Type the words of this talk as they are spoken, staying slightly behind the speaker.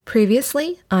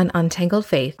Previously on Untangled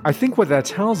Faith. I think what that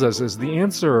tells us is the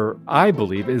answer, I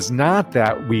believe, is not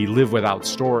that we live without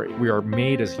story. We are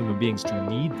made as human beings to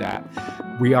need that.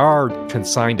 We are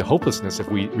consigned to hopelessness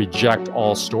if we reject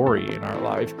all story in our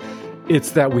life.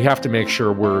 It's that we have to make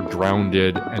sure we're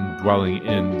grounded and dwelling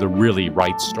in the really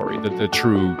right story, the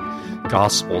true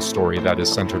gospel story that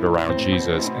is centered around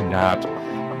Jesus and not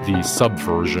the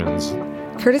subversions.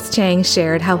 Curtis Chang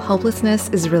shared how hopelessness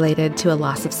is related to a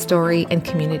loss of story and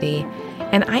community,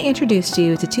 and I introduced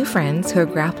you to two friends who are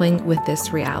grappling with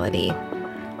this reality.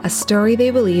 A story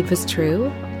they believed was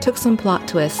true took some plot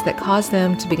twists that caused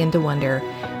them to begin to wonder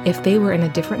if they were in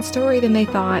a different story than they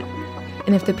thought,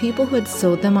 and if the people who had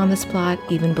sold them on this plot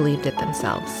even believed it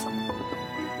themselves.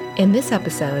 In this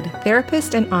episode,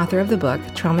 therapist and author of the book,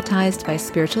 Traumatized by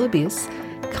Spiritual Abuse,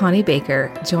 Connie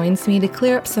Baker, joins me to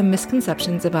clear up some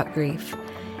misconceptions about grief,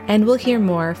 and we'll hear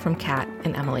more from Kat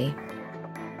and Emily.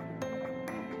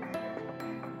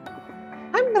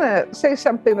 I'm going to say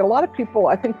something that a lot of people,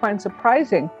 I think, find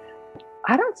surprising.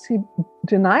 I don't see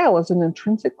denial as an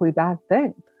intrinsically bad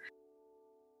thing.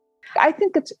 I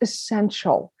think it's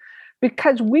essential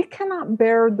because we cannot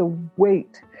bear the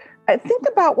weight. I think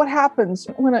about what happens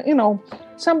when,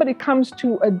 somebody comes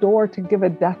to a door to give a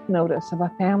death notice of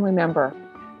a family member.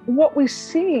 What we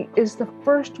see is the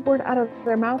first word out of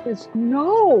their mouth is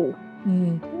no,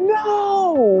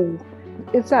 no.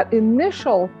 It's that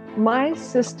initial, my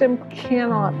system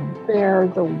cannot bear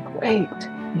the weight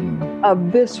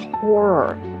of this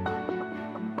horror.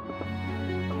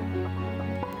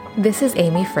 This is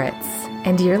Amy Fritz,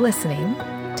 and you're listening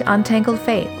to Untangled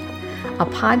Faith, a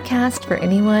podcast for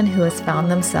anyone who has found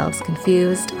themselves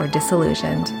confused or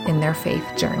disillusioned in their faith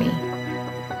journey.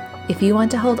 If you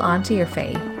want to hold on to your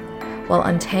faith while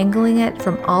untangling it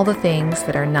from all the things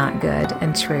that are not good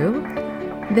and true,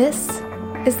 this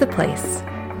is the place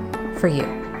for you.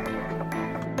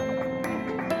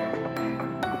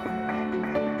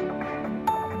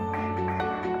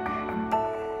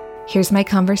 Here's my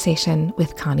conversation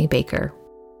with Connie Baker.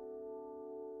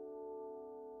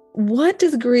 What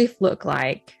does grief look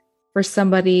like for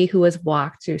somebody who has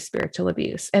walked through spiritual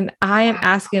abuse? And I am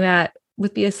asking that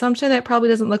with the assumption that it probably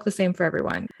doesn't look the same for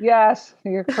everyone. Yes,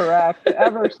 you're correct.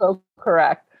 Ever so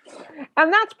correct.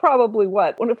 And that's probably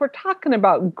if we're talking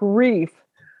about grief,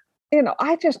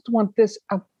 I just want this,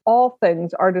 of all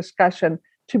things, our discussion,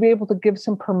 to be able to give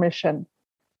some permission.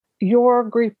 Your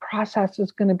grief process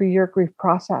is going to be your grief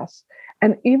process.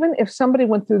 And even if somebody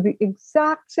went through the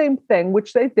exact same thing,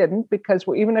 which they didn't, because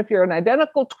even if you're an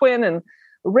identical twin and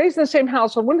raised in the same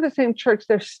house or went to the same church,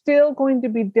 there's still going to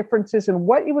be differences in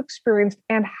what you experienced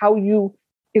and how you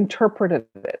interpreted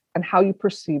it and how you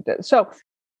perceived it. So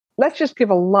let's just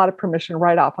give a lot of permission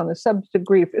right off on the subject of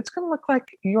grief. It's going to look like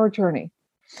your journey.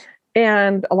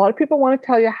 And a lot of people want to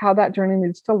tell you how that journey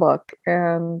needs to look.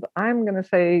 And I'm going to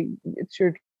say it's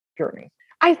your journey.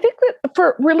 I think that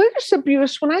for religious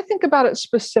abuse, when I think about it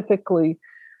specifically,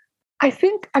 I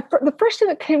think the first thing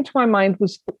that came to my mind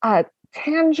was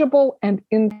tangible and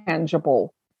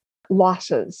intangible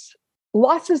losses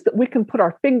that we can put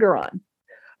our finger on.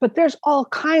 But there's all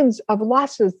kinds of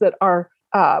losses that are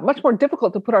much more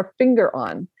difficult to put our finger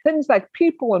on. Things like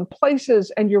people and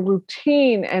places and your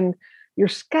routine and your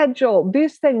schedule.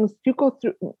 These things, you go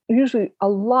through usually a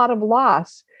lot of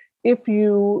loss if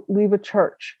you leave a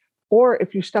church or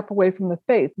if you step away from the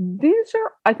faith. These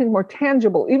are, I think, more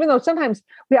tangible, even though sometimes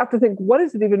we have to think, what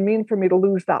does it even mean for me to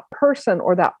lose that person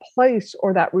or that place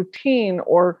or that routine?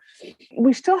 Or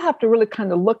we still have to really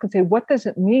kind of look and say, what does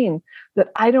it mean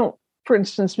that I don't, for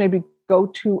instance, maybe go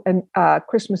to a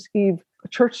Christmas Eve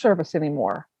church service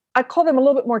anymore? I call them a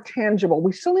little bit more tangible.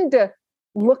 We still need to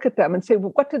look at them and say,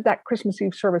 well, what did that Christmas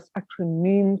Eve service actually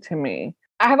mean to me?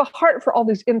 I have a heart for all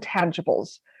these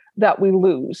intangibles that we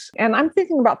lose. And I'm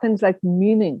thinking about things like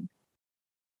meaning,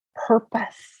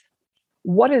 purpose,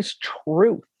 what is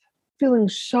truth, feeling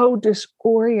so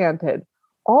disoriented.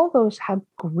 All those have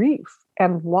grief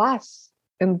and loss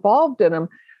involved in them.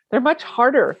 They're much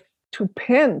harder to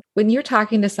pin. When you're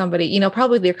talking to somebody,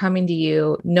 probably they're coming to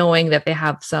you knowing that they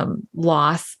have some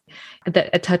loss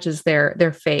that touches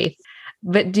their faith.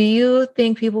 But do you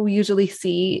think people usually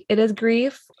see it as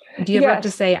grief? Do you ever have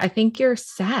to say, I think you're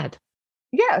sad?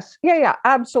 Yes. Yeah,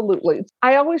 absolutely.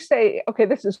 I always say, okay,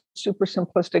 this is super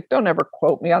simplistic. Don't ever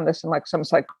quote me on this in like some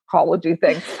psychology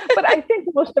thing. But I think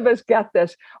most of us get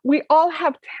this. We all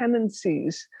have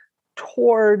tendencies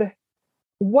toward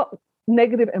what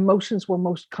negative emotions we're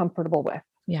most comfortable with.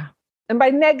 Yeah. And by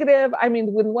negative, I mean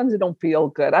the ones that don't feel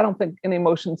good. I don't think any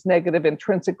emotion's negative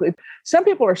intrinsically. Some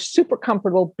people are super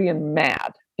comfortable being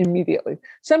mad immediately.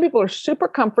 Some people are super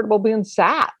comfortable being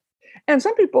sad. And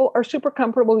some people are super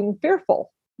comfortable being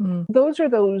fearful. Those are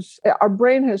our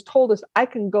brain has told us I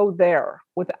can go there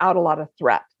without a lot of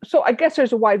threat. So I guess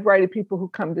there's a wide variety of people who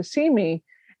come to see me,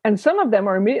 and some of them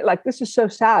are immediately like, this is so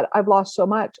sad. I've lost so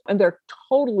much. And they're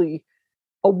totally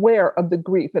aware of the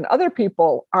grief. And other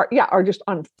people are just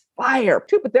on fire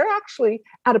too, but they're actually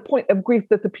at a point of grief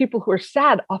that the people who are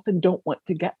sad often don't want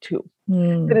to get to.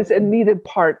 That is a needed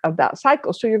part of that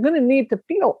cycle. So you're going to need to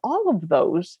feel all of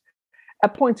those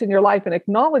at points in your life and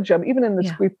acknowledge them, even in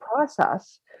this grief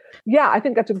process. Yeah, I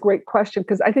think that's a great question,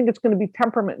 because I think it's going to be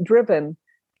temperament driven.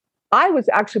 I was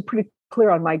actually pretty clear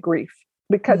on my grief,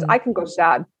 because I can go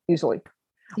sad easily.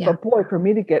 Yeah. But boy, for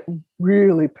me to get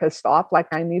really pissed off like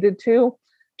I needed to,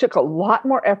 took a lot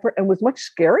more effort and was much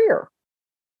scarier.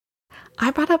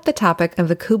 I brought up the topic of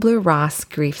the Kubler-Ross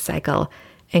grief cycle,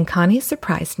 and Connie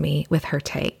surprised me with her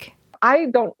take. I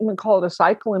don't even call it a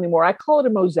cycle anymore. I call it a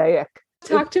mosaic.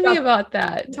 Talk to me about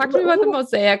that. Talk to me about the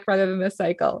mosaic rather than the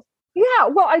cycle. Yeah,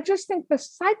 well, I just think the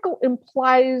cycle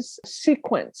implies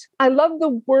sequence. I love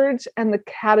the words and the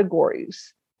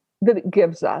categories that it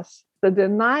gives us. The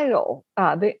denial,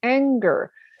 the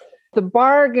anger, the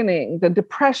bargaining, the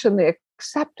depression, the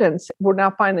acceptance. We're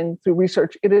now finding through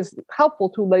research, it is helpful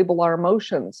to label our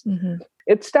emotions.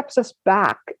 It steps us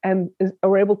back and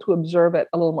we're able to observe it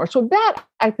a little more. So that,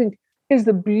 I think, is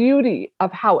the beauty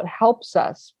of how it helps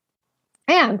us.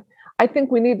 And I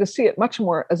think we need to see it much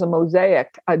more as a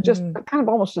mosaic, just kind of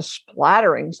almost a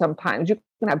splattering sometimes. You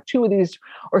can have two of these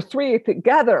or three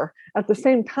together at the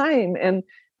same time.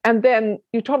 And then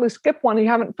you totally skip one. You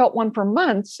haven't felt one for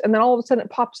months. And then all of a sudden it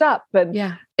pops up. But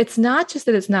yeah, it's not just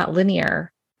that it's not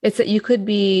linear. It's that you could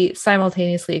be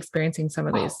simultaneously experiencing some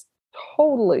of these.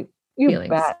 Totally. You feelings.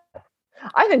 Bet.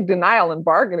 I think denial and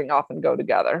bargaining often go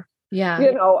together. Yeah.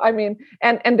 I mean,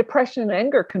 and depression and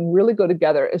anger can really go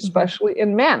together, especially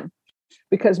in men,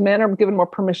 because men are given more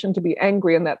permission to be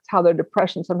angry. And that's how their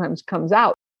depression sometimes comes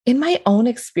out. In my own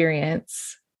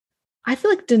experience, I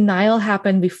feel like denial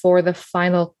happened before the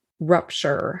final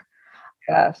rupture.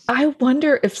 Yes. I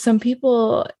wonder if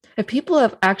people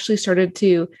have actually started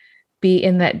to be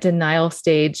in that denial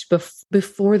stage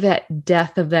before that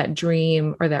death of that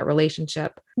dream or that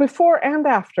relationship. Before and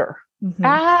after.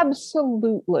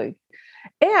 Absolutely.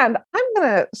 And I'm going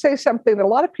to say something that a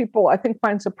lot of people, I think,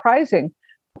 find surprising.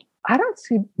 I don't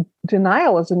see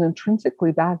denial as an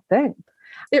intrinsically bad thing.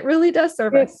 It really does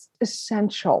serve us. It's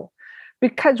essential,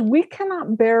 because we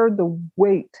cannot bear the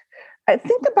weight. I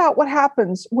think about what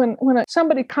happens when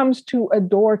somebody comes to a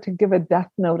door to give a death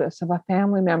notice of a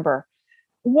family member.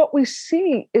 What we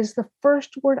see is the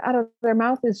first word out of their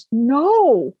mouth is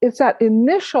no. It's that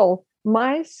initial,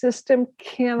 my system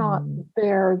cannot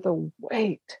bear the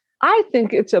weight. I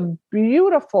think it's a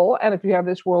beautiful, and if you have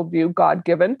this worldview,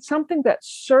 God-given, something that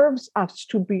serves us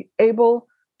to be able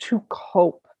to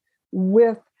cope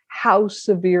with how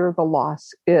severe the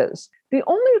loss is. The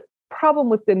only problem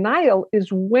with denial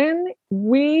is when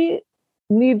we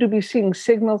need to be seeing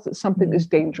signals that something is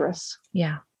dangerous.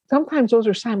 Yeah. Sometimes those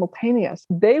are simultaneous.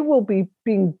 They will be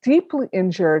being deeply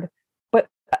injured, but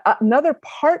another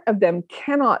part of them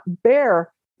cannot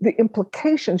bear the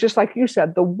implications, just like you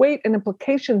said, the weight and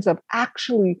implications of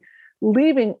actually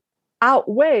leaving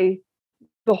outweigh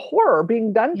the horror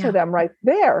being done to them right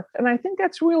there. And I think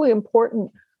that's really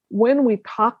important when we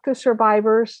talk to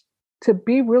survivors, to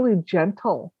be really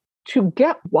gentle, to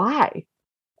get why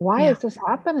is this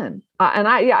happening? And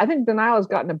I think denial has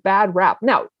gotten a bad rap.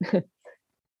 Now,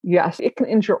 yes, it can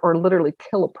injure or literally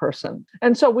kill a person.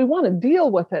 And so we want to deal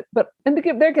with it. And to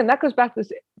give there again, that goes back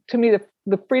to me,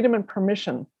 the freedom and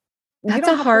permission. That's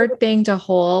a hard thing to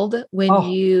hold when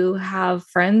you have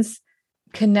friends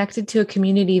connected to a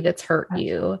community that's hurt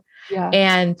you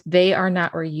and they are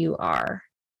not where you are.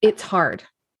 It's hard.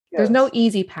 Yes. There's no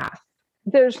easy path.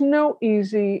 There's no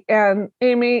easy. And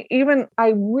Amy, even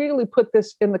I really put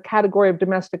this in the category of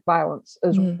domestic violence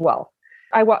as well.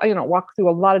 I walk through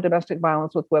a lot of domestic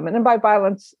violence with women. And by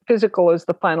violence, physical is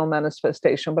the final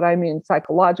manifestation, but I mean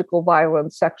psychological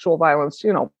violence, sexual violence,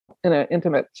 in an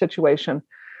intimate situation.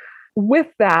 With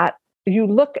that, you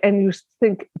look and you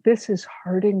think, this is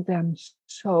hurting them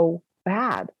so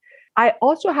bad. I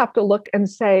also have to look and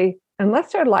say,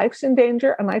 unless their life's in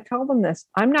danger, and I tell them this,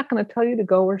 I'm not going to tell you to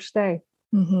go or stay.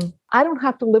 I don't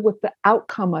have to live with the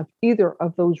outcome of either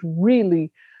of those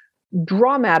really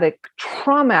dramatic,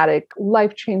 traumatic,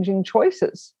 life-changing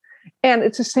choices. And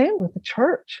it's the same with the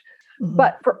church.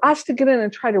 But for us to get in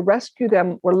and try to rescue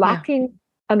them, we're lacking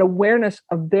an awareness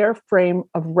of their frame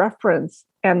of reference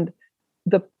and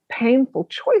the painful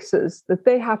choices that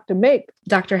they have to make.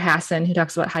 Dr. Hassan, who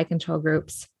talks about high control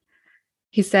groups,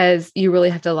 he says you really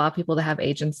have to allow people to have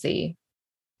agency.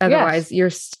 Otherwise, you're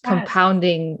Yes.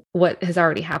 compounding what has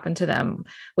already happened to them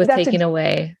with taking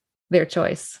away their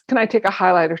choice. Can I take a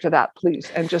highlighter to that,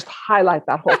 please, and just highlight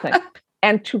that whole thing?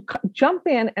 And to jump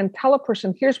in and tell a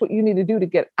person, here's what you need to do to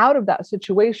get out of that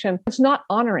situation, it's not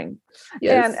honoring.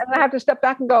 Yes. And I have to step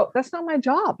back and go, that's not my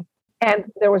job. And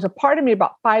there was a part of me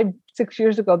about 5-6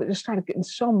 years ago that just started getting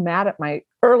so mad at my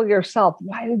earlier self.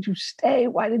 Why did you stay?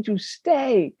 Why did you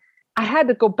stay? I had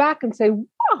to go back and say,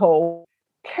 whoa,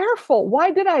 careful. Why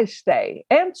did I stay?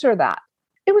 Answer that.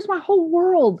 It was my whole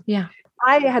world. Yeah.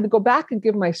 I had to go back and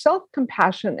give myself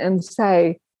compassion and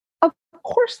say, of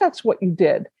course, that's what you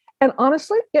did. And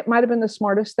honestly, it might have been the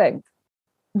smartest thing.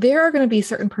 There are going to be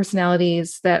certain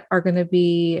personalities that are going to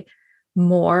be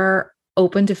more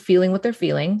open to feeling what they're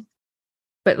feeling.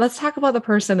 But let's talk about the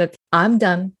person that I'm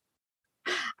done.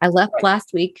 I left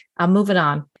last week. I'm moving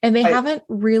on. And they haven't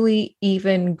really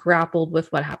even grappled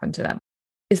with what happened to them.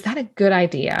 Is that a good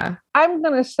idea? I'm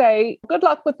going to say, good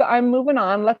luck with the I'm moving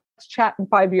on. Let's chat in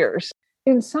 5 years.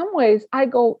 In some ways, I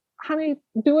go, honey,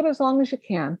 do it as long as you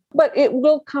can, but it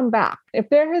will come back. If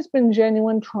there has been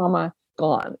genuine trauma,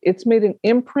 gone. It's made an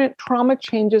imprint. Trauma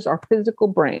changes our physical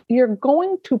brain. You're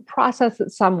going to process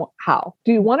it somehow.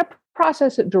 Do you want to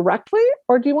process it directly,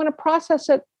 or do you want to process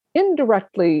it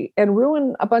indirectly and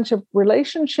ruin a bunch of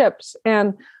relationships?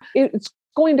 And it's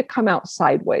going to come out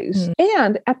sideways.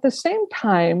 And at the same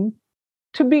time,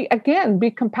 to be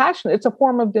compassionate. It's a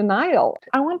form of denial.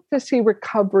 I want to see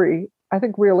recovery, I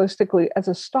think realistically, as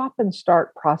a stop and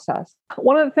start process.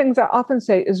 One of the things I often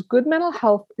say is good mental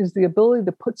health is the ability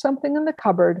to put something in the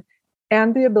cupboard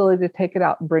and the ability to take it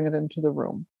out and bring it into the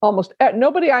room. Almost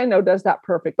nobody I know does that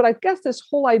perfect. But I guess this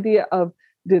whole idea of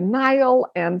denial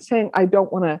and saying, I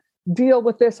don't want to deal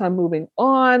with this, I'm moving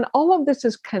on, all of this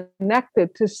is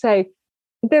connected to say,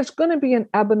 there's going to be an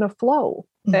ebb and a flow.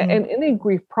 In any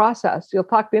grief process. You'll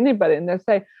talk to anybody and they'll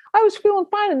say, I was feeling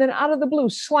fine. And then out of the blue,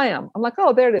 slam. I'm like,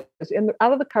 oh, there it is.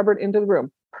 Out of the cupboard into the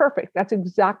room. Perfect. That's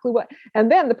exactly what.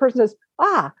 And then the person says,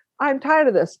 I'm tired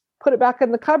of this. Put it back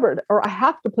in the cupboard, or I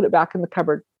have to put it back in the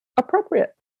cupboard.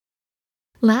 Appropriate.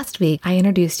 Last week, I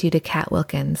introduced you to Kat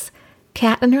Wilkins.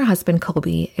 Kat and her husband,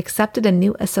 Colby, accepted a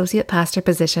new associate pastor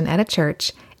position at a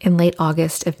church in late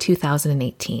August of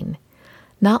 2018.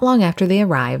 Not long after they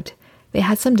arrived, they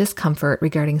had some discomfort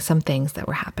regarding some things that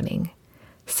were happening.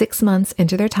 6 months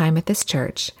into their time at this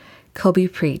church, Colby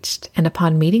preached, and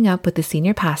upon meeting up with the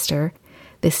senior pastor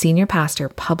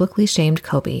publicly shamed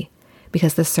Colby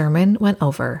because the sermon went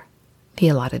over the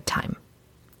allotted time.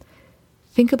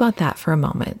 Think about that for a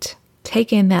moment.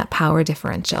 Take in that power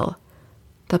differential,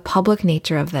 the public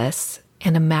nature of this,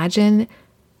 and imagine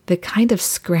the kind of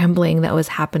scrambling that was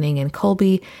happening in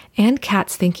Colby and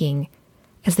Kat's thinking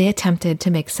as they attempted to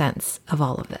make sense of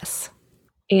all of this.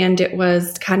 And it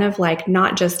was kind of like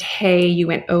not just, hey, you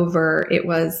went over. It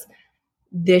was,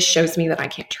 this shows me that I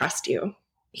can't trust you.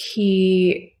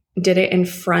 He did it in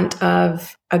front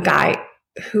of a guy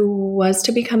who was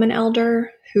to become an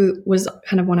elder, who was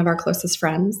kind of one of our closest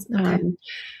friends,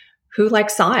 who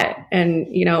saw it. And,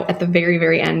 at the very,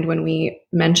 very end, when we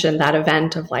mentioned that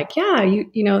event of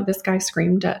this guy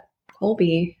screamed at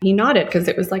Colby, he nodded because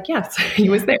it was like, yes, he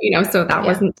was there, so that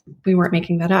wasn't, we weren't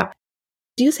making that up.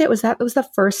 Do you say it was the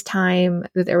first time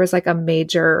that there was a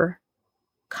major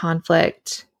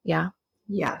conflict? Yeah.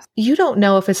 Yes. You don't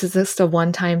know if this is just a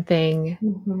one-time thing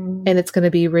and it's going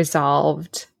to be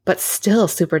resolved, but still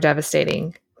super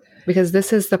devastating because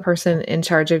this is the person in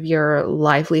charge of your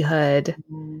livelihood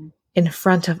in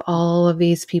front of all of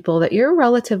these people that you're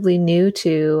relatively new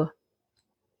to.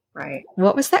 Right.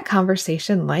 What was that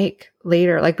conversation like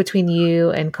later, between you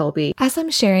and Colby? As I'm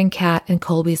sharing Kat and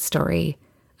Colby's story,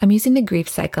 I'm using the grief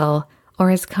cycle, or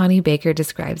as Connie Baker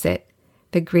describes it,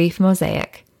 the grief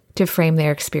mosaic, to frame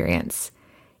their experience.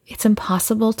 It's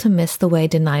impossible to miss the way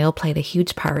denial played a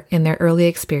huge part in their early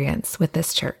experience with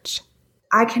this church.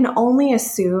 I can only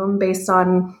assume, based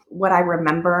on what I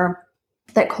remember,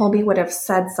 that Colby would have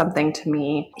said something to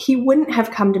me. He wouldn't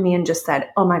have come to me and just said,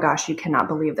 oh my gosh, you cannot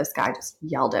believe this guy just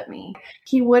yelled at me.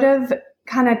 He would have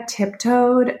kind of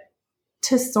tiptoed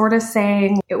to sort of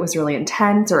saying it was really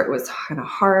intense, or it was kind of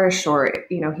harsh, or,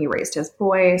 he raised his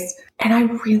voice. And I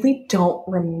really don't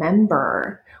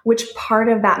remember, which part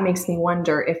of that makes me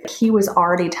wonder if he was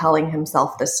already telling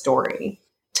himself the story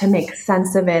to make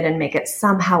sense of it and make it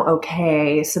somehow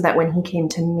okay, so that when he came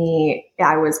to me,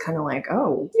 I was kind of like,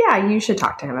 oh, yeah, you should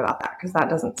talk to him about that because that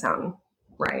doesn't sound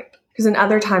right. Because in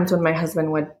other times when my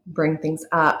husband would bring things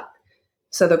up,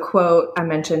 so the quote I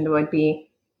mentioned would be,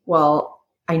 well,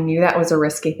 I knew that was a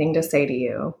risky thing to say to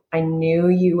you. I knew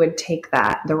you would take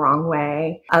that the wrong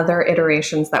way. Other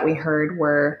iterations that we heard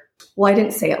were, well, I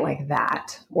didn't say it like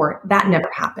that, or that never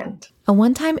happened. A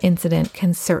one-time incident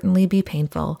can certainly be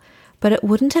painful, but it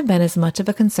wouldn't have been as much of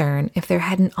a concern if there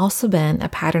hadn't also been a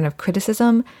pattern of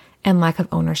criticism and lack of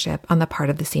ownership on the part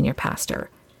of the senior pastor.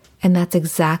 And that's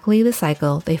exactly the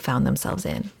cycle they found themselves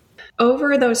in.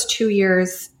 Over those 2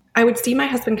 years, I would see my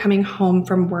husband coming home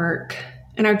from work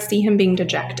and I would see him being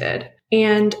dejected.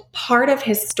 And part of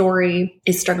his story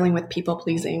is struggling with people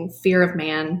pleasing, fear of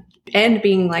man, and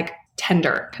being like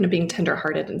tender, kind of being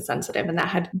tenderhearted and sensitive. And that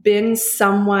had been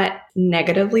somewhat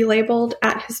negatively labeled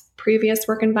at his previous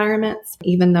work environments,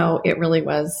 even though it really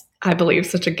was, I believe,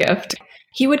 such a gift.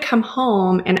 He would come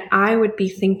home and I would be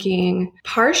thinking,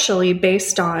 partially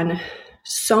based on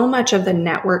so much of the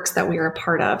networks that we are a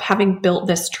part of, having built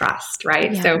this trust,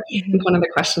 right? Yeah. So I think one of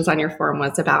the questions on your form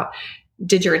was about,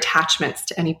 did your attachments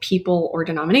to any people or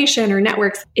denomination or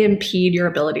networks impede your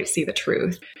ability to see the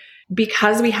truth?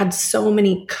 Because we had so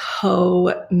many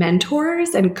co-mentors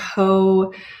and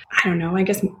I don't know, I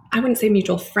guess I wouldn't say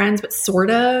mutual friends, but sort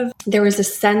of, there was a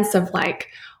sense of like,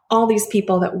 all these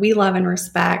people that we love and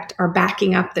respect are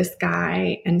backing up this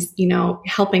guy and,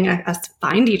 helping us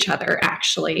find each other,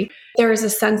 actually. There is a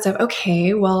sense of,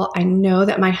 okay, well, I know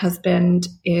that my husband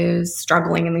is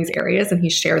struggling in these areas and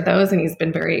he's shared those and he's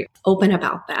been very open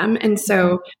about them. And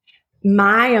so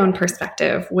my own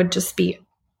perspective would just be,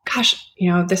 gosh,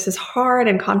 this is hard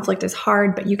and conflict is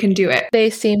hard, but you can do it. They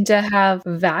seem to have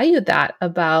valued that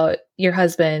about your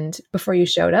husband before you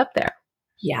showed up there.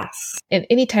 Yes. And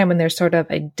anytime when there's sort of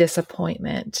a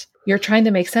disappointment, you're trying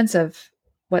to make sense of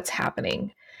what's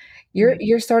happening.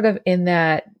 You're sort of in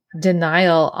that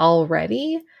denial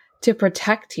already to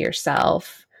protect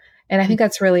yourself. And I think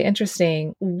that's really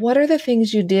interesting. What are the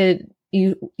things you did,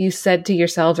 you said to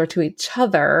yourselves or to each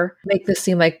other, make this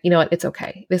seem like, it's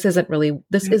okay. This isn't really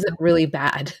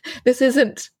bad. This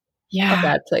isn't a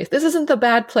bad place. This isn't the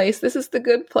bad place. This is the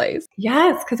good place.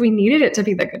 Yes, because we needed it to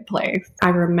be the good place. I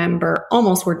remember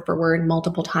almost word for word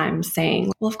multiple times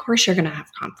saying, well, of course you're going to have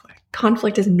conflict.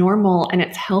 Conflict is normal and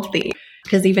it's healthy.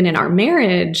 Because even in our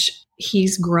marriage,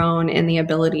 he's grown in the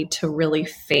ability to really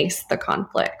face the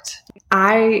conflict.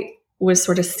 I was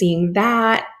sort of seeing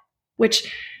that, which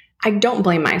I don't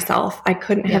blame myself. I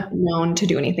couldn't have known to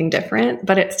do anything different,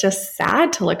 but it's just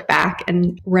sad to look back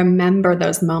and remember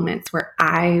those moments where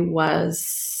I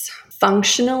was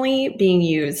functionally being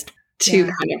used to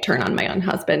kind of turn on my own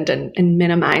husband and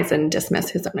minimize and dismiss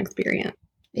his own experience.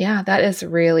 Yeah, that is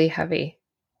really heavy.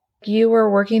 You were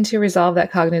working to resolve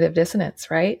that cognitive dissonance,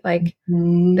 right? Like,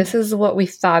 this is what we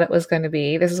thought it was going to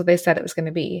be. This is what they said it was going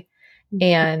to be.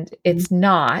 And it's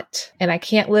not, and I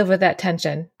can't live with that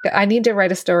tension. I need to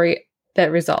write a story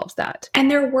that resolves that. And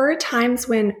there were times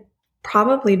when,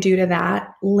 probably due to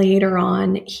that, later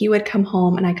on, he would come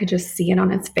home and I could just see it on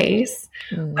his face.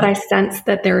 But I sensed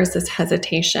that there was this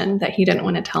hesitation that he didn't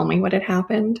want to tell me what had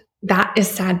happened. That is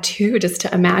sad too, just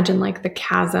to imagine like the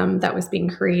chasm that was being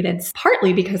created,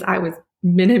 partly because I was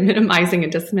minimizing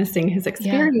and dismissing his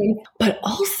experience. But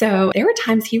also there were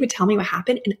times he would tell me what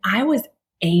happened and I was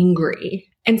angry.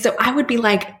 And so I would be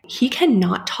like, he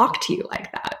cannot talk to you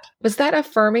like that. Was that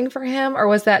affirming for him,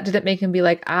 or did it make him be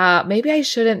like, maybe I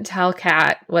shouldn't tell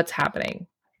Kat what's happening?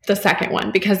 The second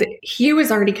one, because he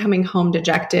was already coming home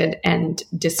dejected and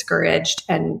discouraged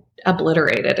and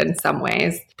obliterated in some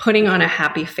ways, putting on a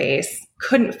happy face,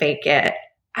 couldn't fake it.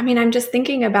 I mean, I'm just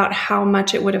thinking about how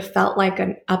much it would have felt like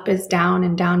an up is down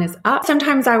and down is up.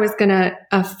 Sometimes I was going to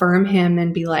affirm him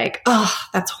and be like, oh,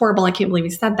 that's horrible. I can't believe he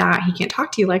said that. He can't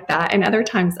talk to you like that. And other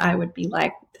times I would be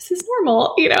like, this is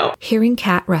normal, Hearing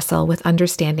Kat wrestle with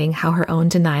understanding how her own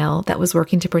denial that was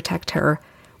working to protect her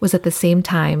was at the same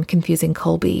time confusing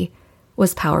Colby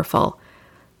was powerful.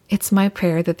 It's my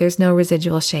prayer that there's no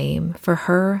residual shame for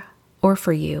her or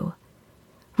for you.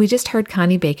 We just heard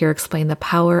Connie Baker explain the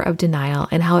power of denial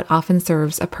and how it often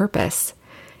serves a purpose.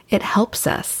 It helps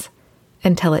us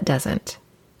until it doesn't.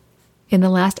 In the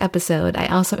last episode, I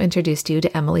also introduced you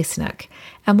to Emily Snook.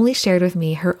 Emily shared with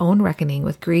me her own reckoning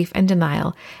with grief and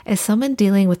denial as someone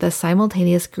dealing with the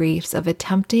simultaneous griefs of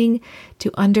attempting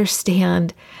to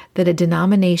understand that a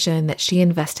denomination that she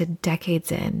invested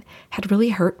decades in had really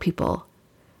hurt people.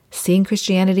 Seeing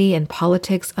Christianity and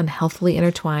politics unhealthily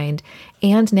intertwined,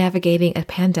 and navigating a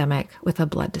pandemic with a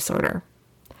blood disorder.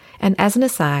 And as an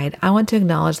aside, I want to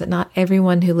acknowledge that not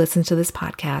everyone who listens to this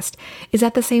podcast is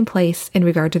at the same place in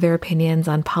regard to their opinions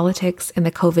on politics and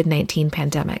the COVID-19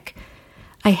 pandemic.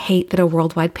 I hate that a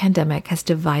worldwide pandemic has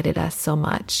divided us so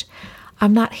much.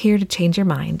 I'm not here to change your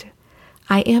mind.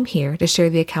 I am here to share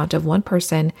the account of one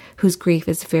person whose grief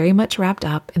is very much wrapped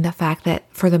up in the fact that,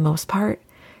 for the most part,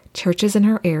 churches in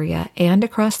her area and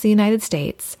across the United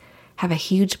States have a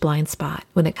huge blind spot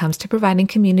when it comes to providing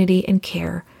community and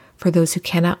care for those who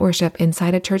cannot worship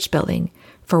inside a church building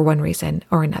for one reason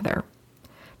or another.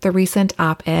 The recent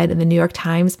op-ed in the New York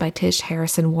Times by Tish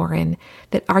Harrison Warren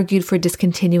that argued for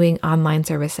discontinuing online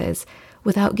services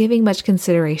without giving much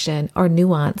consideration or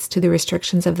nuance to the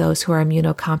restrictions of those who are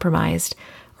immunocompromised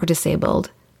or disabled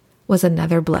was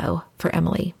another blow for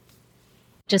Emily.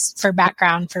 Just for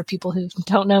background, for people who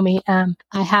don't know me, I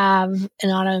have an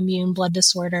autoimmune blood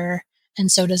disorder, and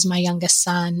so does my youngest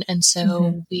son. And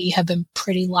so we have been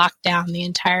pretty locked down the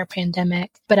entire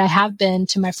pandemic. But I have been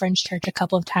to my friend's church a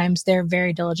couple of times. They're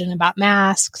very diligent about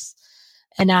masks.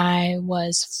 And I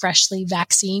was freshly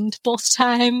vaccinated both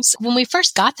times. When we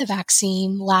first got the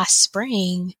vaccine last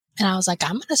spring, and I was like,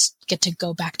 I'm going to get to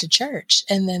go back to church.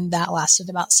 And then that lasted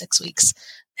about 6 weeks.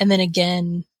 And then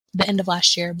again, the end of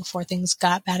last year before things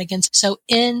got bad again. So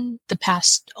in the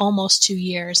past almost 2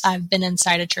 years, I've been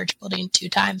inside a church building 2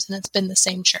 times, and it's been the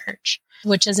same church,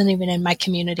 which isn't even in my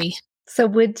community. So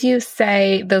would you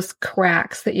say those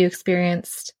cracks that you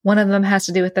experienced, one of them has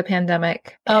to do with the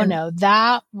pandemic? Oh, no,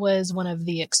 that was one of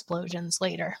the explosions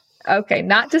later. Okay,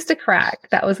 not just a crack.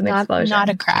 That was an explosion. Not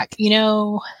a crack. You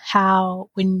know how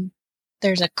when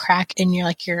there's a crack in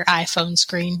your iPhone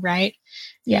screen, right?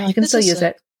 Yeah, you can still use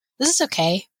it. This is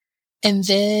okay. And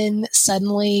then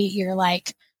suddenly you're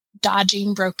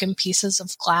dodging broken pieces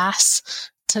of glass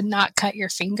to not cut your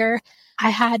finger. I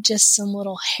had just some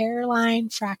little hairline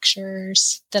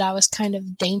fractures that I was kind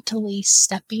of daintily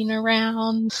stepping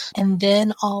around. And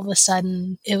then all of a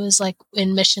sudden it was like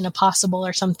in Mission Impossible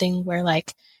or something where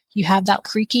you have that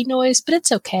creaky noise, but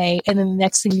it's okay. And then the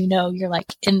next thing you know, you're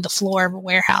in the floor of a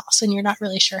warehouse and you're not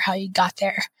really sure how you got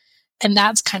there. And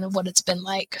that's kind of what it's been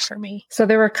like for me. So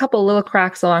there were a couple little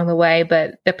cracks along the way,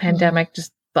 but the pandemic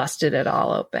just busted it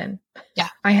all open. Yeah.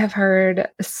 I have heard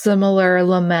similar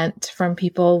lament from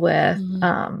people with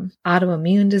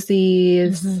autoimmune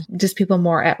disease, just people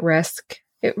more at risk.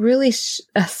 It really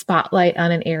a spotlight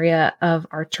on an area of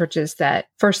our churches that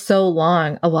for so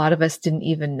long, a lot of us didn't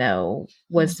even know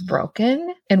was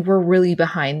broken. And we're really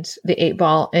behind the 8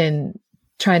 ball in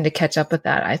trying to catch up with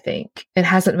that, I think. It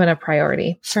hasn't been a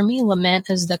priority. For me, lament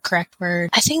is the correct word.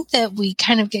 I think that we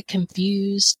kind of get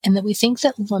confused and that we think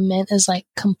that lament is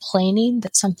complaining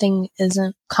that something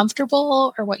isn't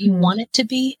comfortable or what you want it to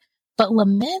be. But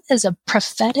lament is a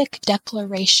prophetic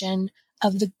declaration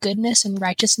of the goodness and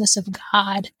righteousness of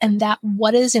God, and that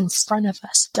what is in front of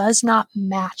us does not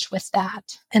match with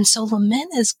that. And so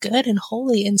lament is good and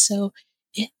holy. And so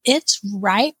it's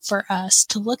right for us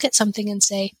to look at something and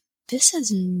say, this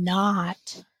is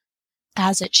not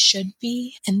as it should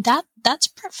be. And that's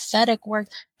prophetic work.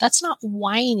 That's not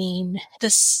whining.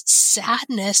 This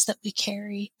sadness that we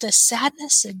carry, the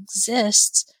sadness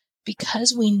exists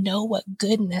because we know what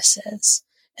goodness is.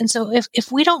 And so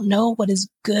if we don't know what is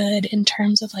good in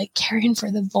terms of caring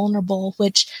for the vulnerable,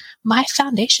 which my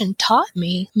foundation taught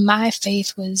me, my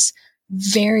faith was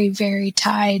very, very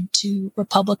tied to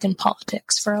Republican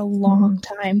politics for a long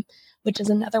time, which is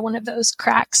another one of those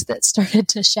cracks that started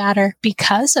to shatter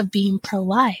because of being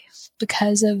pro-life,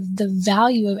 because of the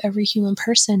value of every human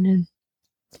person.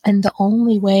 And the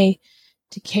only way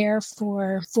to care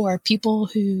for people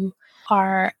who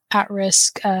are at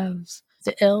risk of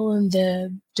the ill and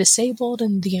the disabled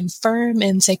and the infirm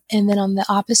and sick. And then on the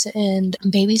opposite end,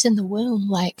 babies in the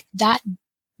womb, that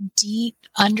deep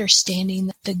understanding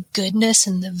that the goodness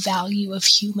and the value of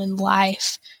human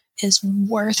life is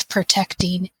worth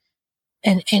protecting.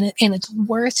 And it's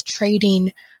worth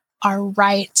trading our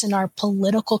rights and our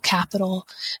political capital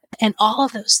and all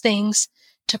of those things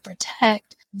to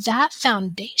protect. That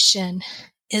foundation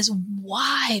is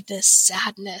why this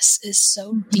sadness is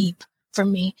so deep for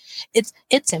me. It's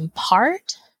in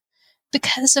part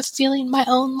because of feeling my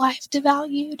own life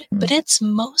devalued, but it's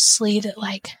mostly that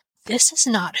this is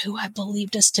not who I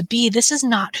believed us to be. This is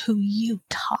not who you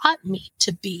taught me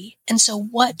to be. And so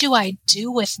what do I do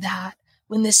with that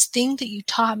when this thing that you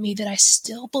taught me that I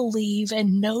still believe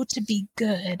and know to be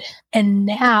good, and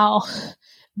now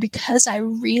because I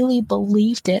really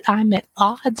believed it, I'm at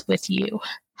odds with you?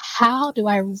 How do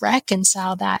I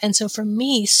reconcile that? And so for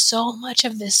me, so much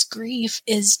of this grief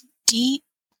is deep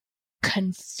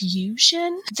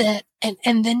confusion that,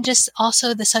 and then just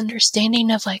also this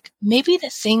understanding of maybe the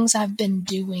things I've been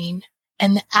doing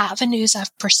and the avenues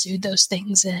I've pursued those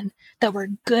things in that were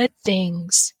good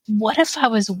things. What if I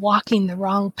was walking the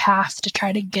wrong path to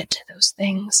try to get to those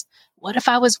things? What if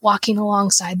I was walking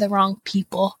alongside the wrong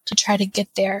people to try to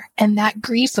get there? And that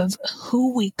grief of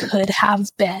who we could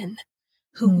have been,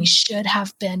 who we should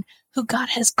have been, who God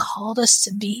has called us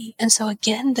to be. And so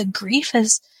again, the grief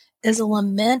is is a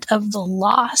lament of the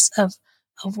loss of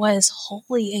what is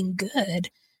holy and good,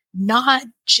 not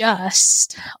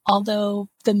just, although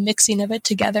the mixing of it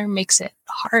together makes it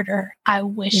harder. I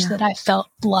wish that I felt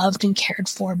loved and cared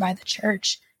for by the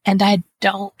church, and I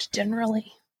don't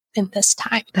generally in this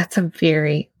time. That's a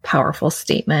very powerful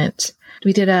statement.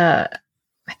 We did I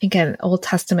think an Old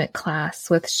Testament class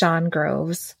with Sean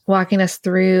Groves, walking us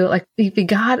through like the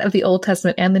God of the Old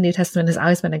Testament and the New Testament has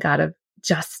always been a God of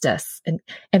justice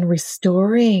and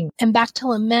restoring. And back to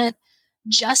lament,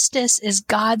 justice is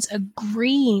God's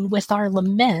agreeing with our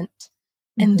lament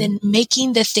and then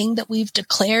making the thing that we've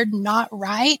declared not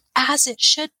right as it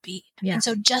should be. Yeah. And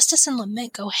so justice and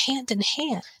lament go hand in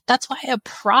hand. That's why a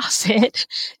prophet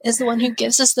is the one who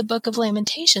gives us the book of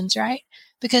Lamentations, right?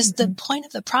 Because the point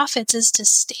of the prophets is to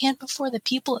stand before the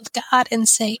people of God and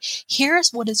say,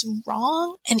 here's what is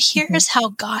wrong, and here's how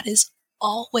God is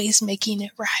always making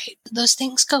it right. Those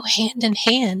things go hand in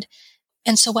hand.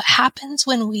 And so what happens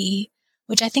when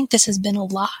which I think this has been a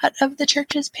lot of the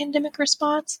church's pandemic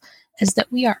response, is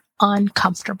that we are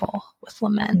uncomfortable with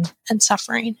lament and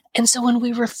suffering. And so when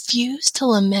we refuse to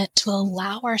lament, to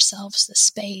allow ourselves the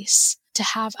space to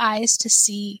have eyes to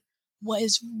see what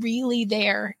is really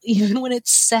there, even when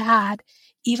it's sad,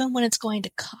 even when it's going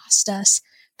to cost us,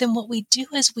 then what we do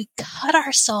is we cut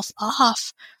ourselves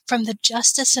off from the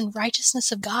justice and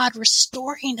righteousness of God,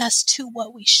 restoring us to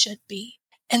what we should be.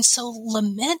 And so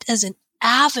lament is an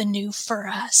avenue for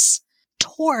us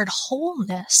toward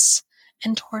wholeness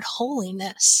and toward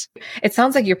holiness. It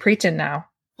sounds like you're preaching now.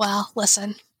 Well,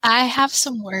 listen, I have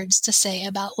some words to say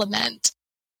about lament.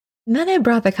 And then I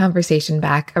brought the conversation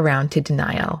back around to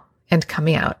denial and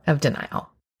coming out of denial.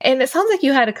 And it sounds like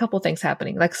you had a couple things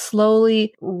happening, like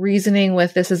slowly reasoning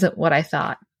with this isn't what I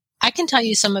thought. I can tell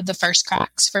you some of the first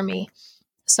cracks for me.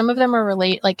 Some of them are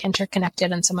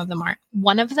interconnected and some of them aren't.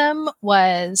 One of them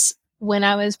was when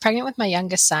I was pregnant with my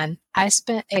youngest son, I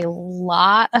spent a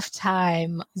lot of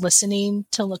time listening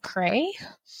to Lecrae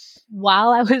while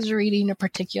I was reading a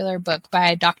particular book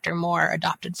by Dr. Moore,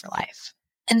 Adopted for Life.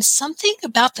 And something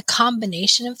about the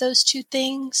combination of those two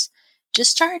things just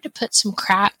started to put some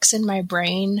cracks in my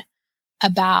brain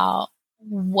about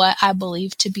what I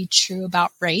believe to be true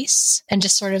about race, and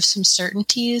just sort of some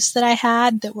certainties that I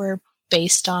had that were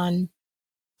based on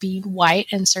being white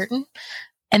and certain.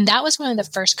 And that was one of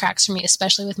the first cracks for me,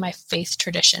 especially with my faith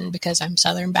tradition, because I'm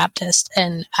Southern Baptist,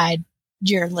 and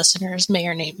your listeners may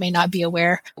or may not be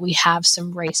aware, we have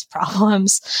some race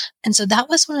problems. And so that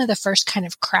was one of the first kind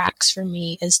of cracks for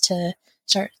me, is to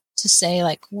start to say,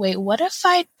 like, wait, what if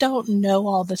I don't know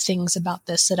all the things about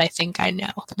this that I think I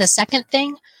know? The second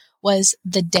thing was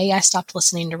the day I stopped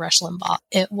listening to Rush Limbaugh.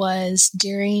 It was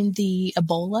during the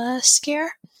Ebola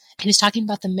scare. He was talking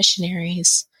about the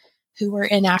missionaries who were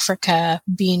in Africa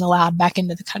being allowed back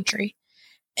into the country.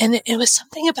 And it was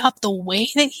something about the way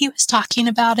that he was talking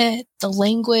about it, the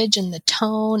language and the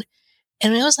tone.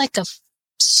 And it was like a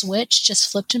switch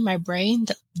just flipped in my brain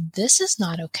that this is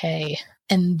not okay.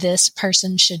 And this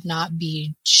person should not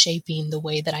be shaping the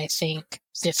way that I think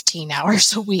 15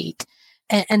 hours a week.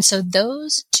 And so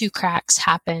those two cracks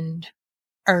happened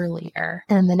earlier.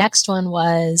 And the next one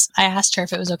was, I asked her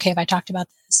if it was okay if I talked about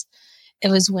this. It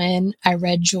was when I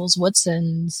read Jules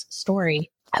Woodson's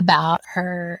story about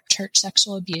her church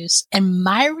sexual abuse. And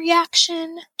my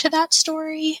reaction to that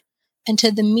story and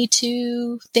to the Me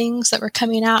Too things that were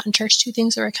coming out and Church Too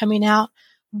things that were coming out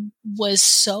was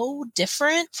so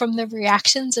different from the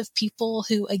reactions of people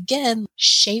who, again,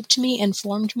 shaped me and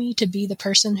formed me to be the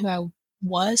person who I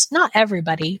was. Not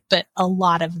everybody, but a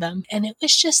lot of them. And it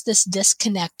was just this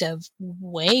disconnect of,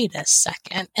 wait a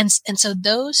second. And so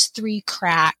those three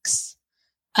cracks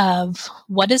of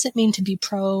what does it mean to be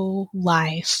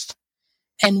pro-life,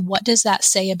 and what does that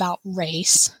say about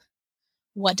race?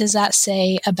 What does that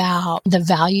say about the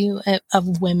value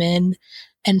of women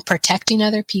and protecting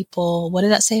other people? What does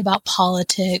that say about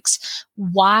politics?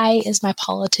 Why is my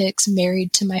politics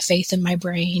married to my faith and my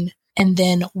brain? And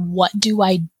then what do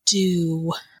I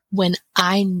do when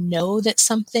I know that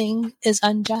something is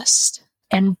unjust?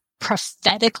 And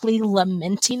prophetically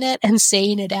lamenting it and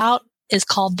saying it out is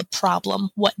called the problem.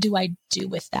 What do I do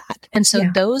with that? And so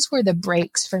those were the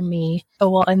breaks for me. Oh,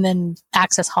 well, and then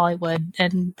Access Hollywood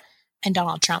and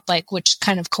Donald Trump, which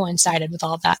kind of coincided with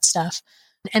all that stuff.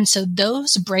 And so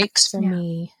those breaks for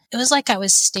me, it was like I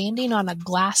was standing on a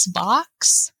glass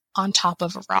box on top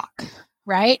of a rock,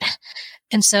 right?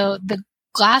 And so the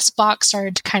glass box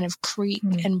started to kind of creak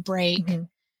and break.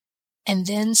 And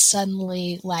then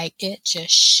suddenly, it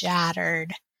just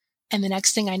shattered. And the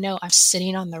next thing I know, I'm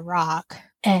sitting on the rock,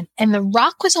 and the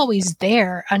rock was always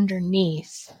there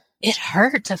underneath, it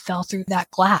hurt to fell through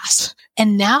that glass.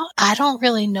 And now I don't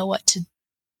really know what to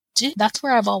do. That's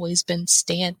where I've always been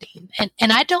standing.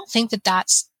 And I don't think that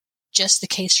that's just the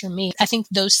case for me. I think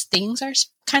those things are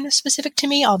kind of specific to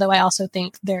me, although I also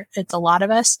think it's a lot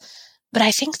of us. But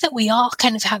I think that we all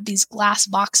kind of have these glass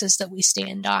boxes that we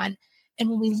stand on. And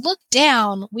when we look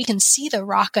down, we can see the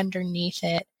rock underneath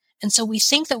it. And so we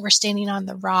think that we're standing on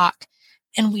the rock,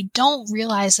 and we don't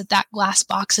realize that that glass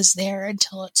box is there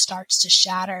until it starts to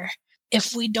shatter.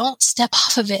 If we don't step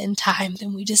off of it in time,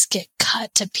 then we just get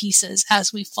cut to pieces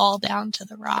as we fall down to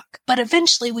the rock. But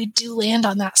eventually we do land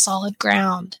on that solid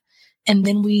ground, and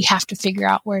then we have to figure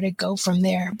out where to go from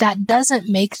there. That doesn't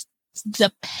make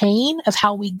the pain of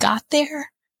how we got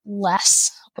there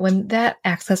less. When that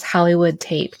Access Hollywood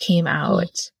tape came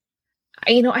out,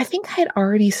 I think I had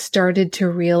already started to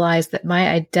realize that my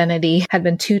identity had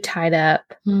been too tied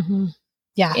up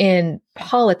in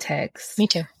politics Me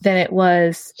too. than it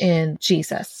was in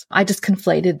Jesus. I just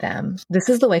conflated them. This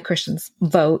is the way Christians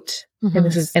vote.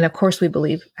 And of course we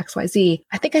believe XYZ.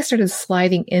 I think I started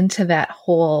sliding into that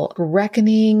whole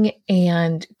reckoning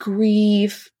and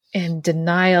grief and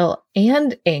denial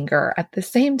and anger at the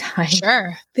same time.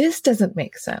 Sure. This doesn't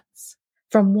make sense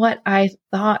from what I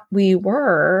thought we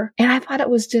were. And I thought it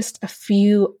was just a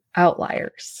few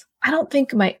outliers. I don't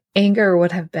think my anger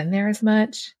would have been there as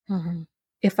much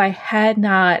if I had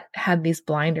not had these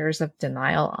blinders of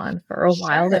denial on for a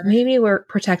while that maybe were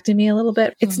protecting me a little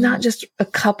bit. It's not just a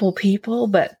couple people,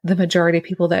 but the majority of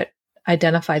people that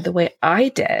identified the way I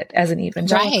did as an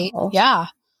evangelical. Right. Yeah.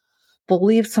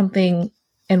 Believed something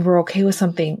and were okay with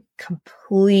something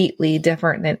completely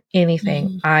different than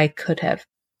anything I could have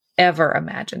ever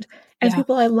imagined. And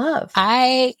people I love.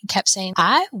 I kept saying,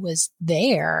 I was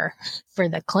there for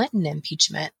the Clinton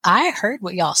impeachment. I heard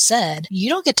what y'all said. You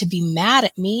don't get to be mad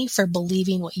at me for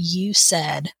believing what you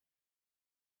said.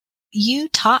 You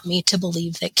taught me to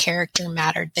believe that character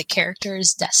mattered, that character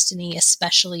is destiny,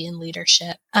 especially in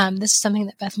leadership. This is something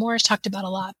that Beth Moore has talked about a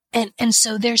lot. And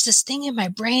so there's this thing in my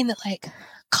brain that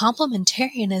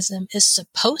complementarianism is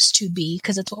supposed to be,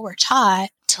 because it's what we're taught,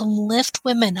 to lift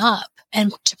women up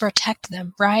and to protect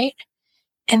them, right?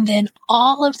 And then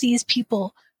all of these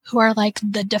people who are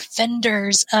the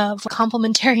defenders of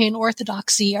complementarian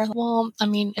orthodoxy are,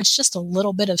 it's just a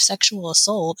little bit of sexual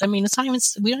assault. It's not even,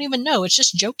 we don't even know. It's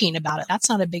just joking about it. That's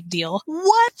not a big deal.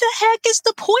 What the heck is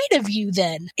the point of you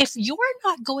then? If you're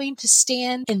not going to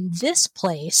stand in this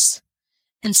place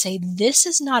and say, this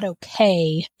is not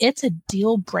okay, it's a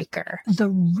deal breaker. The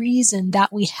reason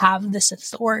that we have this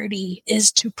authority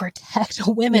is to protect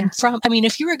women from,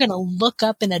 if you were going to look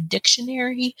up in a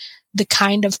dictionary the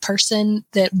kind of person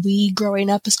that we growing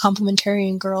up as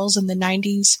complementarian girls in the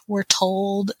 90s were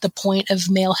told the point of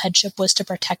male headship was to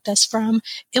protect us from,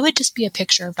 it would just be a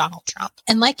picture of Donald Trump.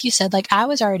 And like you said, I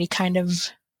was already kind of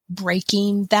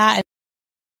breaking that.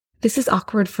 This is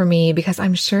awkward for me because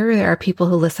I'm sure there are people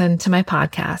who listen to my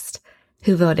podcast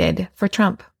who voted for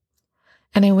Trump.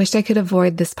 And I wish I could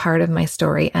avoid this part of my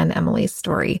story and Emily's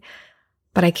story,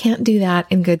 but I can't do that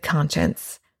in good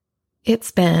conscience.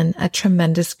 It's been a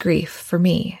tremendous grief for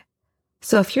me.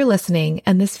 So if you're listening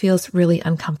and this feels really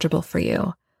uncomfortable for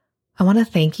you, I want to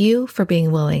thank you for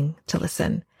being willing to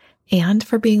listen and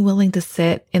for being willing to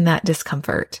sit in that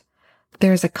discomfort.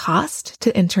 There's a cost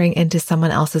to entering into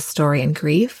someone else's story and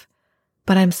grief,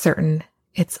 but I'm certain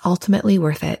it's ultimately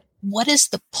worth it. What is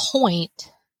the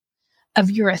point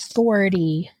of your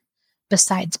authority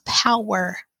besides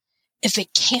power if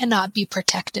it cannot be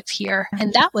protective here?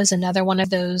 And that was another one of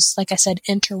those, like I said,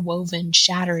 interwoven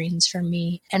shatterings for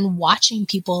me. And watching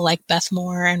people like Beth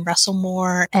Moore and Russell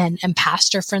Moore and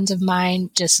pastor friends of mine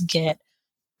just get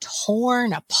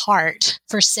torn apart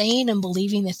for saying and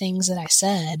believing the things that I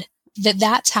said,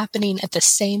 that's happening at the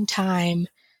same time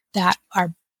that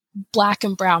our Black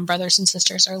and brown brothers and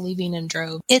sisters are leaving in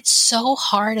droves. It's so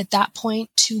hard at that point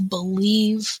to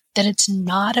believe that it's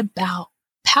not about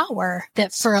power,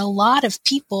 that for a lot of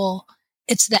people,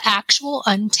 it's the actual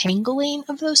untangling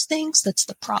of those things that's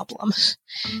the problem.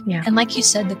 Yeah. And like you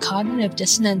said, the cognitive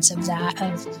dissonance of that,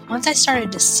 of once I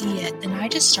started to see it, then I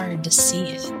just started to see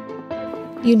it.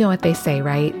 You know what they say,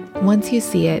 right? Once you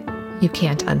see it, you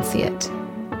can't unsee it.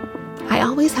 I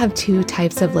always have two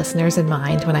types of listeners in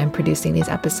mind when I'm producing these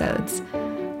episodes.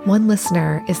 One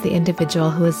listener is the individual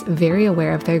who is very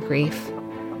aware of their grief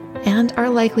and are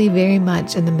likely very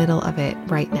much in the middle of it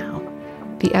right now.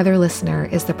 The other listener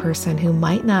is the person who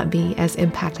might not be as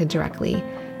impacted directly,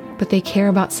 but they care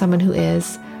about someone who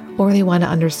is, or they want to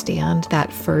understand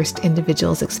that first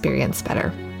individual's experience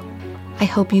better. I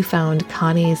hope you found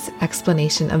Connie's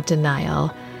explanation of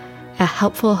denial a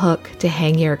helpful hook to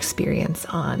hang your experience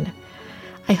on.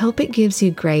 I hope it gives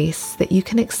you grace that you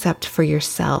can accept for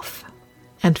yourself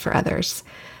and for others.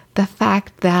 The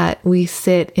fact that we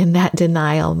sit in that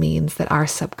denial means that our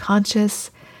subconscious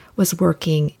was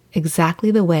working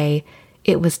exactly the way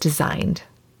it was designed.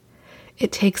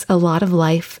 It takes a lot of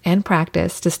life and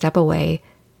practice to step away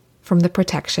from the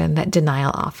protection that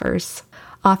denial offers.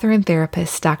 Author and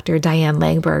therapist Dr. Diane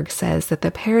Langberg says that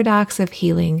the paradox of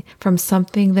healing from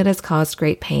something that has caused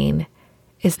great pain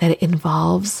is that it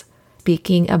involves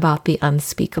speaking about the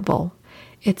unspeakable.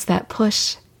 It's that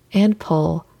push and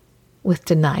pull with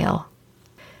denial.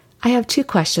 I have 2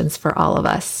 questions for all of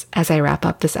us as I wrap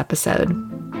up this episode.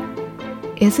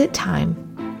 Is it time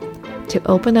to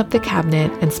open up the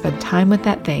cabinet and spend time with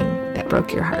that thing that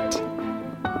broke your heart?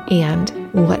 And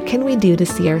what can we do to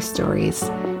see our stories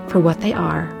for what they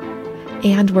are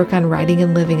and work on writing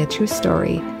and living a true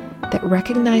story that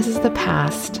recognizes the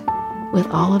past with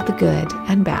all of the good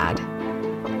and bad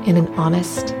in an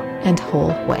honest and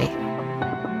whole way?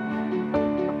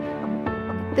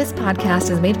 This podcast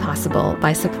is made possible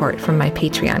by support from my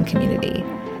Patreon community.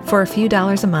 For a few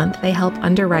dollars a month, they help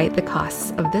underwrite the costs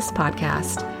of this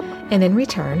podcast, and in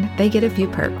return, they get a few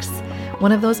perks.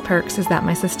 One of those perks is that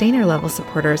my sustainer level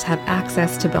supporters have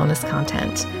access to bonus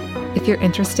content. If you're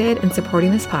interested in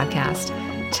supporting this podcast,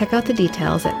 check out the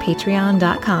details at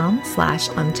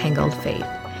patreon.com/untangledfaith.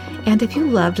 And if you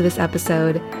loved this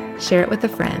episode, share it with a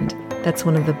friend. That's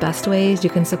one of the best ways you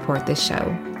can support this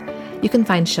show. You can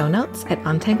find show notes at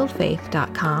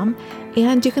untangledfaith.com,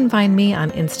 and you can find me on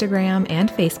Instagram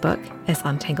and Facebook as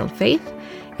Untangled Faith,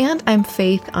 and I'm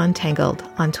Faith Untangled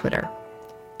on Twitter.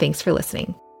 Thanks for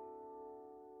listening.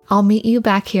 I'll meet you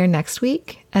back here next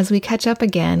week as we catch up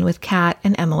again with Kat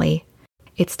and Emily.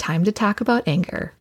 It's time to talk about anger.